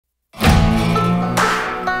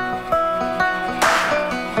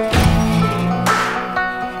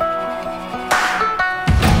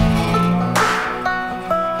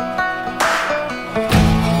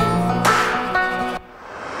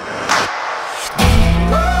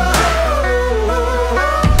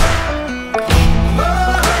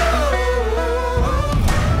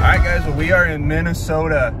are in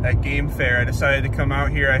Minnesota at Game Fair. I decided to come out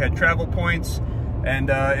here. I had travel points, and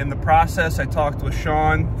in the process I talked with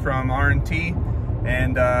Shawn from R&T,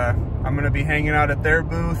 and I'm going to be hanging out at their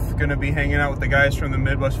booth, going to be hanging out with the guys from the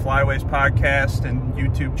Midwest Flyways podcast and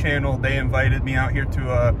YouTube channel. They invited me out here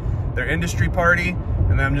to their industry party,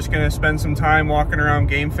 and then I'm just going to spend some time walking around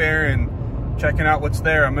Game Fair and checking out what's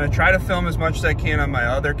there. I'm going to try to film as much as I can on my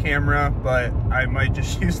other camera, but I might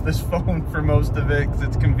just use this phone for most of it because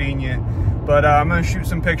it's convenient. But I'm going to shoot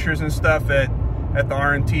some pictures and stuff at the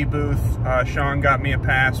R&T booth. Shawn got me a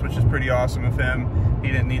pass, which is pretty awesome of him.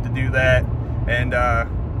 He didn't need to do that. And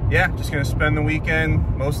yeah, just going to spend the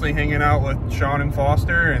weekend mostly hanging out with Shawn and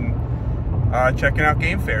Foster and checking out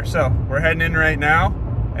Game Fair. So we're heading in right now,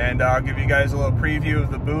 and I'll give you guys a little preview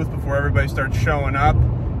of the booth before everybody starts showing up.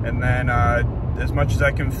 And then as much as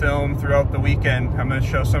I can film throughout the weekend, I'm going to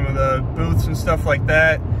show some of the booths and stuff like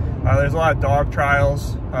that. There's a lot of dog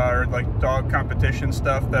trials or like dog competition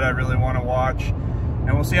stuff that I really want to watch.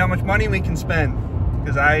 And we'll see how much money we can spend,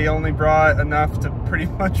 because I only brought enough to pretty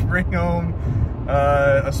much bring home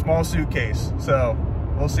a small suitcase. So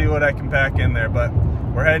we'll see what I can pack in there. But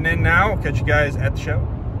we're heading in now. We'll catch you guys at the show.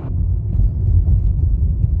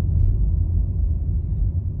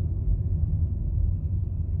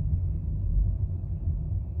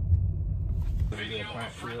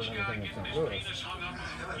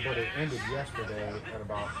 But it ended yesterday at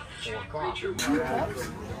about 4 o'clock.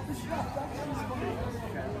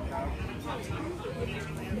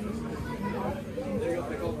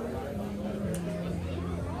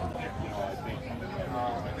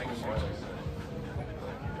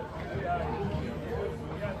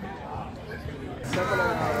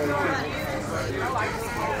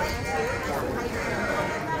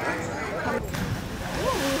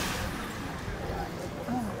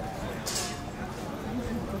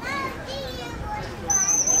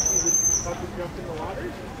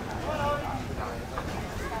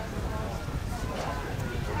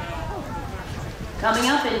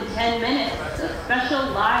 Coming up in 10 minutes, a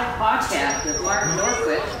special live podcast with Mark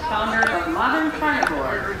Norquist, founder of Modern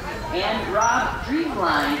Carnivore, and Rob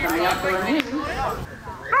Drieslein from the Outdoor News.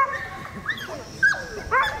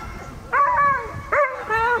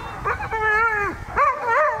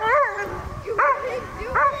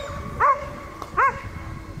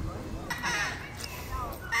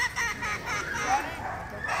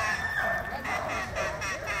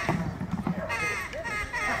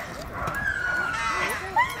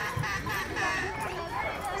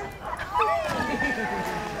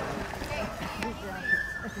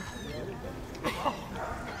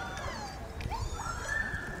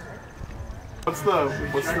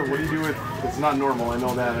 What do you do with, it's not normal, I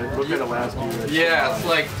know that. I looked at it last year. Yeah, it's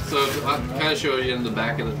like, so I'll kind of show you in the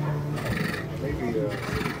back of the,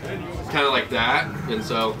 kind of like that, and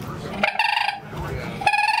so.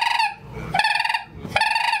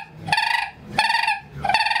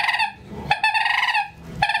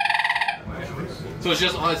 So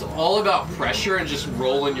it's all about pressure and just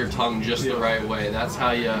rolling your tongue just the right way. That's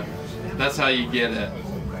how you get it.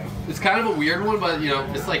 It's kind of a weird one, but you know,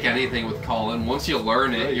 it's like anything with calling. Once you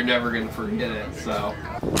learn it, you're never going to forget it, so.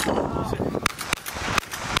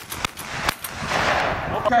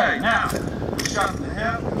 Okay, now, shot in the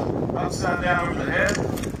hip, upside down over the head.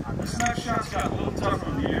 This next shot's got a little tougher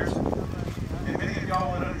over the years, and many of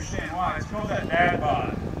y'all would understand why. It's called that dad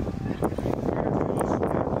bod.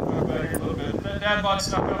 A little bit. That dad bod's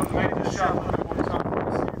not going to make this shot a little bit more tough.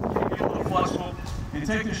 You get a little flexible, and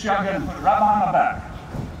take this shotgun and put it right behind my back.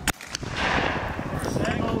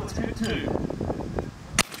 Angle, let's get 2.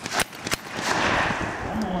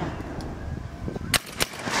 One more.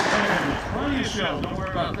 There's plenty of shells, don't worry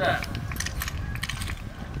about that.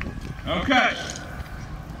 Okay.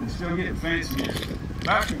 I'm still getting fancy here. I'm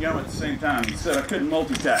actually going at the same time. He said I couldn't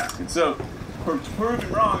multitask. And so, for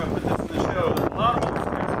proving wrong, I put this in the show. There's a lot of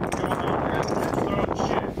multitasking going on here. Throwing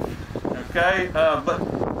shit. Okay? But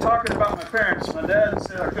talking about my parents, my dad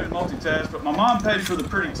said I couldn't multitask, but my mom paid for the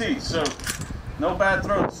pretty teeth, so no bad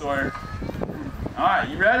throat, Sawyer. All right,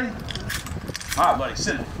 you ready? All right, buddy,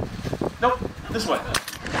 sit it. Nope, this way.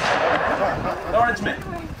 Darn, it's me.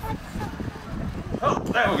 Oh,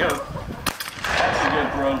 there we go. That's a good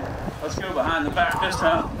throw. Let's go behind the back this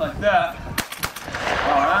time, like that.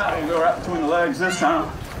 All right, we'll go right between the legs this time.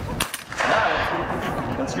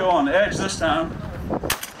 Got it. Let's go on the edge this time.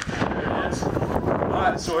 There it is. All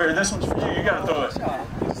right, Sawyer, this one's for you. You gotta throw it.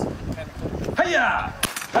 Hey-ya!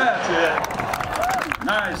 That's it.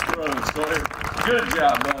 Nice throw, Sawyer. Good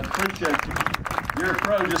job, bud. Appreciate you. You're a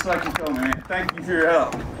pro just like you told me, man. Thank you for your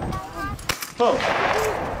help. Pull.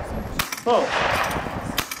 Pull.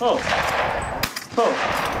 Pull. Pull.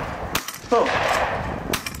 Pull.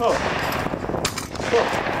 Pull. Pull.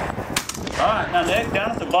 Alright, now Nick,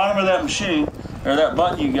 down at the bottom of that machine, or that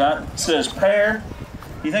button you got, it says pair.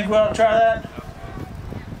 You think we ought to try that?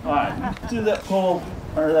 Alright, do that pull,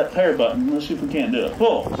 or that pair button. Let's see if we can't do it.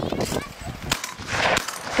 Pull.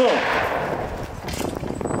 Pull.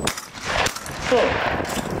 Pull.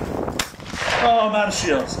 Oh, I'm out of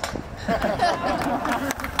shields.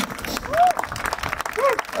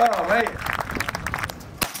 Oh, man.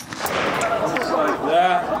 Just like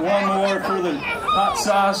that. One more for the hot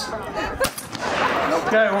sauce.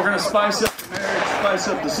 Okay, we're going to spice up the marriage, spice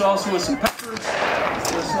up the salsa with some peppers.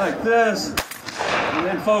 Just like this. And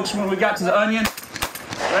then, folks, when we got to the onion,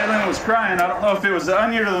 Raylan was crying. I don't know if it was the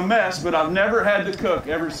onion or the mess, but I've never had to cook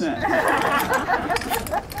ever since.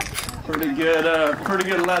 Pretty good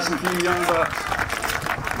lesson for you young bucks.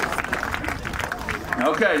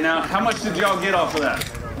 Okay, now, how much did y'all get off of that?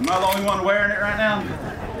 Am I the only one wearing it right now?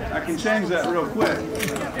 I can change that real quick.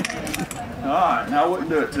 Alright, now I wouldn't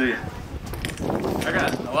do it to you. I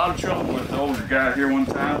got a lot of trouble with the older guy here one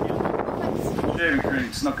time. Shaving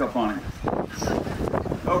cream snuck up on him.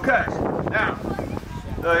 Okay, now,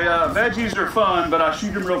 the veggies are fun, but I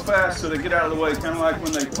shoot them real fast so they get out of the way, kind of like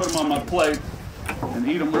when they put them on my plate and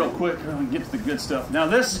eat them real quick and get to the good stuff. Now,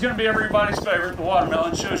 this is going to be everybody's favorite. The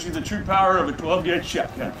watermelon shows you the true power of a 12-gauge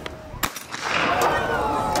shotgun.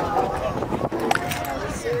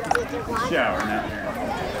 Shower now.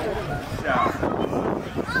 Shower.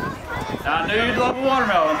 Now, I knew you'd love a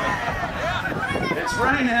watermelon. It's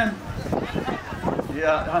raining.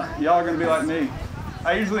 Yeah, y'all are going to be like me.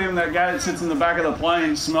 I usually am that guy that sits in the back of the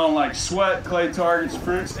plane smelling like sweat, clay targets,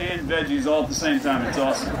 fruits, and veggies all at the same time. It's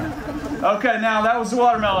awesome. Okay, now that was the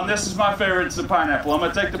watermelon. This is my favorite. It's the pineapple. I'm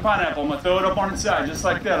going to take the pineapple. I'm going to throw it up on its side just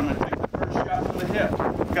like that. I'm going to take the first shot from the hip.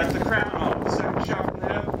 Got the crown off. The second shot from the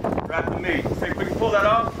hip. Right in the meat. Think we can pull that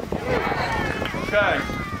off? Okay.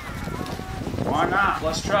 Why not?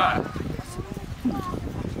 Let's try it.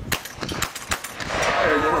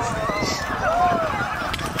 There it is.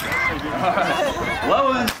 All right.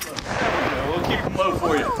 Low end. We'll keep them low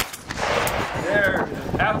for you. There.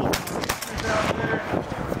 Apple. Down there.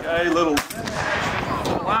 Okay, little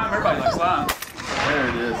lime. Everybody likes lime. There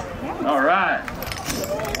it is. All right.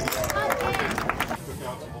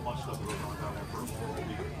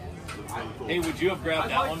 Hey, would you have grabbed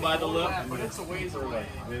that one by the lip? But it's a ways away.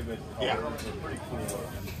 Yeah. Pretty cool.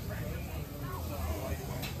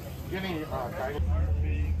 Give me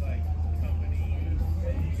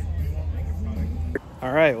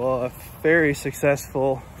All right, well, a very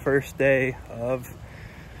successful first day of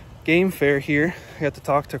game fair here. I got to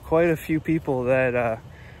talk to quite a few people that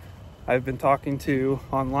I've been talking to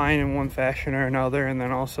online in one fashion or another, and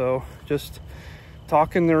then also just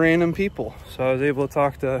talking to random people. So I was able to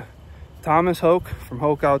talk to Thomas Hoke from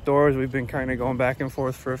Hoke Outdoors. We've been kind of going back and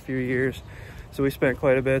forth for a few years, so we spent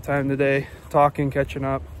quite a bit of time today talking, catching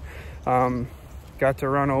up. Got to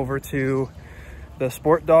run over to the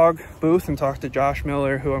Sport Dog booth and talk to Josh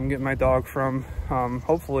Miller, who I'm getting my dog from,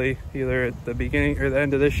 hopefully either at the beginning or the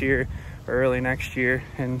end of this year or early next year,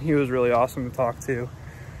 and he was really awesome to talk to.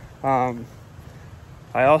 I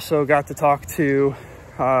also got to talk to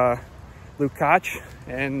𝐥𝐤𝐤𝐞,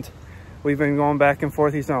 and we've been going back and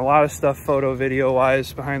forth. He's done a lot of stuff photo video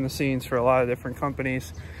wise behind the scenes for a lot of different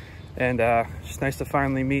companies, and just nice to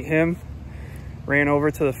finally meet him. Ran over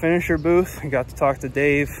to the finisher booth and got to talk to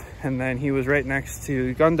Dave, and then he was right next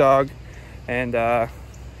to Gundog, and I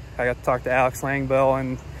got to talk to 𝐥𝐤𝐤𝐿,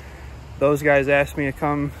 and those guys asked me to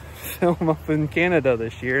come film up in Canada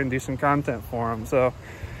this year and do some content for them. So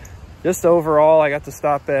just overall, I got to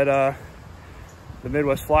stop at the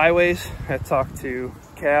Midwest Flyways. I talked to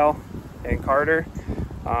Cal and Carter.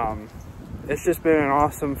 It's just been an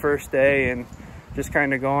awesome first day, and just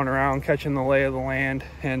kind of going around catching the lay of the land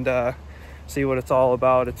and see what it's all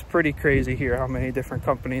about. It's pretty crazy here how many different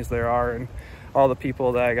companies there are and all the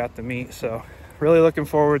people that I got to meet. So really looking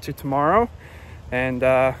forward to tomorrow, and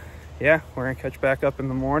yeah, we're gonna catch back up in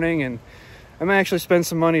the morning, and I might actually spend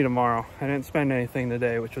some money tomorrow. I didn't spend anything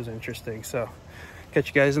today, which was interesting. So catch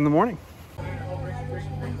you guys in the morning.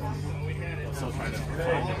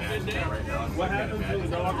 What happens when the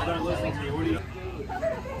dogs don't listen to you? What do you...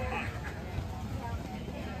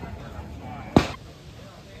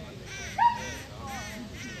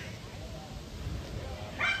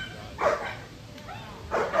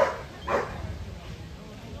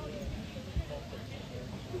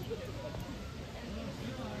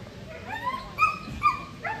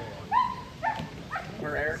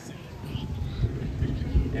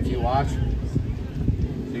 If you watch, so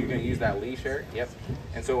you're going to use that leash here. Yep.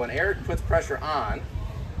 And so when Eric puts pressure on,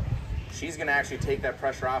 she's gonna actually take that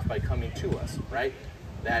pressure off by coming to us, right?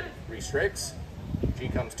 That restricts, she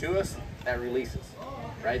comes to us, that releases,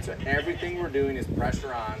 right? So everything we're doing is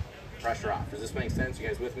pressure on, pressure off. Does this make sense? You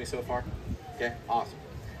guys with me so far? Okay, awesome.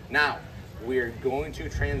 Now, we're going to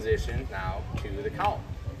transition now to the column,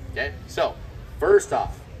 okay? So, first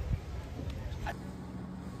off,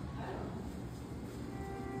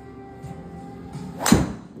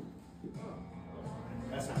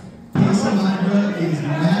 is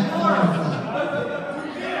Matt.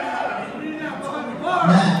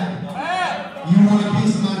 Matt, you want a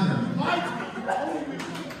piece of my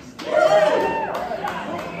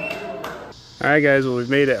Alright guys, well, we've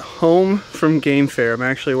made it home from Game Fair. I'm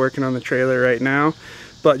actually working on the trailer right now,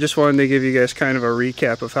 but just wanted to give you guys kind of a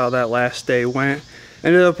recap of how that last day went.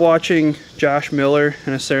 Ended up watching Josh Miller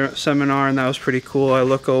in a seminar, and that was pretty cool. I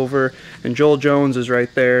look over and Joel Jones is right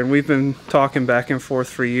there, and we've been talking back and forth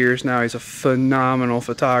for years now. He's a phenomenal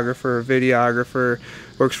photographer, videographer,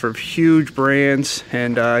 works for huge brands,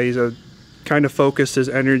 and he's kind of focused his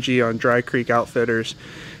energy on Dry Creek Outfitters.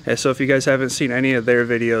 And so if you guys haven't seen any of their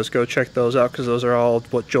videos, go check those out, because those are all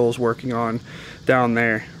what Joel's working on down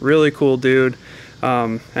there. Really cool dude.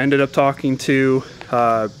 Ended up talking to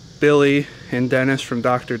Billy and Dennis from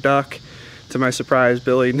Dr. Duck. To my surprise,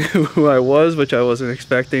 Billy knew who I was, which I wasn't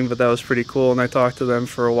expecting, but that was pretty cool. And I talked to them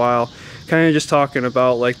for a while, kind of just talking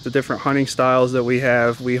about like the different hunting styles that we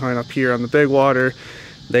have. We hunt up here on the big water.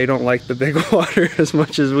 They don't like the big water as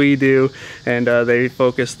much as we do, and they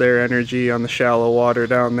focus their energy on the shallow water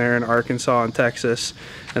down there in Arkansas and Texas,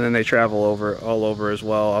 and then they travel all over as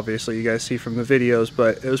well. Obviously you guys see from the videos,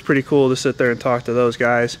 but it was pretty cool to sit there and talk to those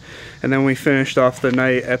guys. And then we finished off the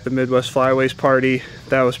night at the Midwest Flyways party.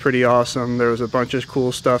 That was pretty awesome. There was a bunch of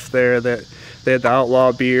cool stuff there. That they had the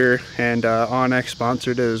Outlaw beer, and Onyx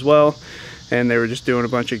sponsored it as well. And they were just doing a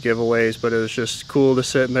bunch of giveaways, but it was just cool to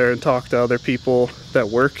sit in there and talk to other people that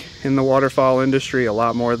work in the waterfowl industry a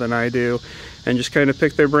lot more than I do, and just kind of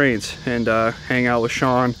pick their brains and hang out with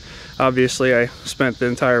Shawn. Obviously I spent the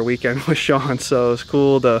entire weekend with Shawn, so it was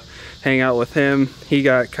cool to hang out with him. He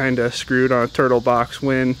got kind of screwed on a turtle box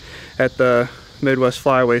win at the Midwest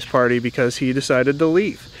Flyways party because he decided to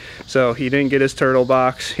leave. So he didn't get his turtle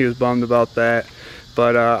box. He was bummed about that,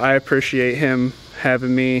 but I appreciate him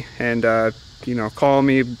having me, and you know, call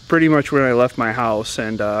me pretty much when I left my house,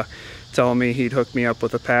 and telling me he'd hook me up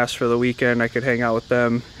with a pass for the weekend. I could hang out with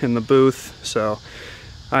them in the booth. So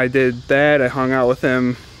I did that. I hung out with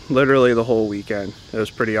him literally the whole weekend. It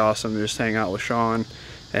was pretty awesome to just hang out with Shawn,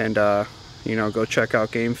 and you know, go check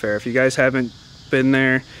out Game Fair. If you guys haven't been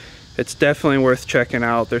there, it's definitely worth checking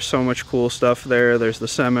out. There's so much cool stuff there. There's the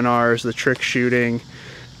seminars, the trick shooting,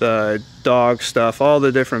 the dog stuff, all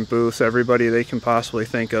the different booths. Everybody they can possibly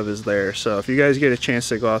think of is there. So if you guys get a chance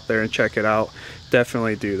to go out there and check it out,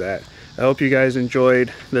 definitely do that. I hope you guys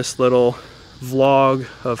enjoyed this little vlog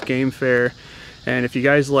of Game Fair, and if you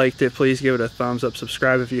guys liked it, please give it a thumbs up.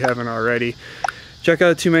 Subscribe if you haven't already. Check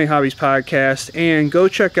out Too Many Hobbies podcast, and go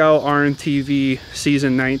check out RNTV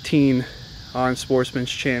season 19 on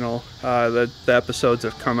Sportsman's channel. The episodes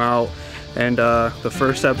have come out, and the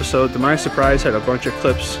first episode, to my surprise, had a bunch of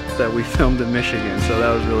clips that we filmed in Michigan, so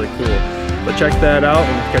that was really cool. But check that out,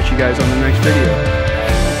 and we'll catch you guys on the next video.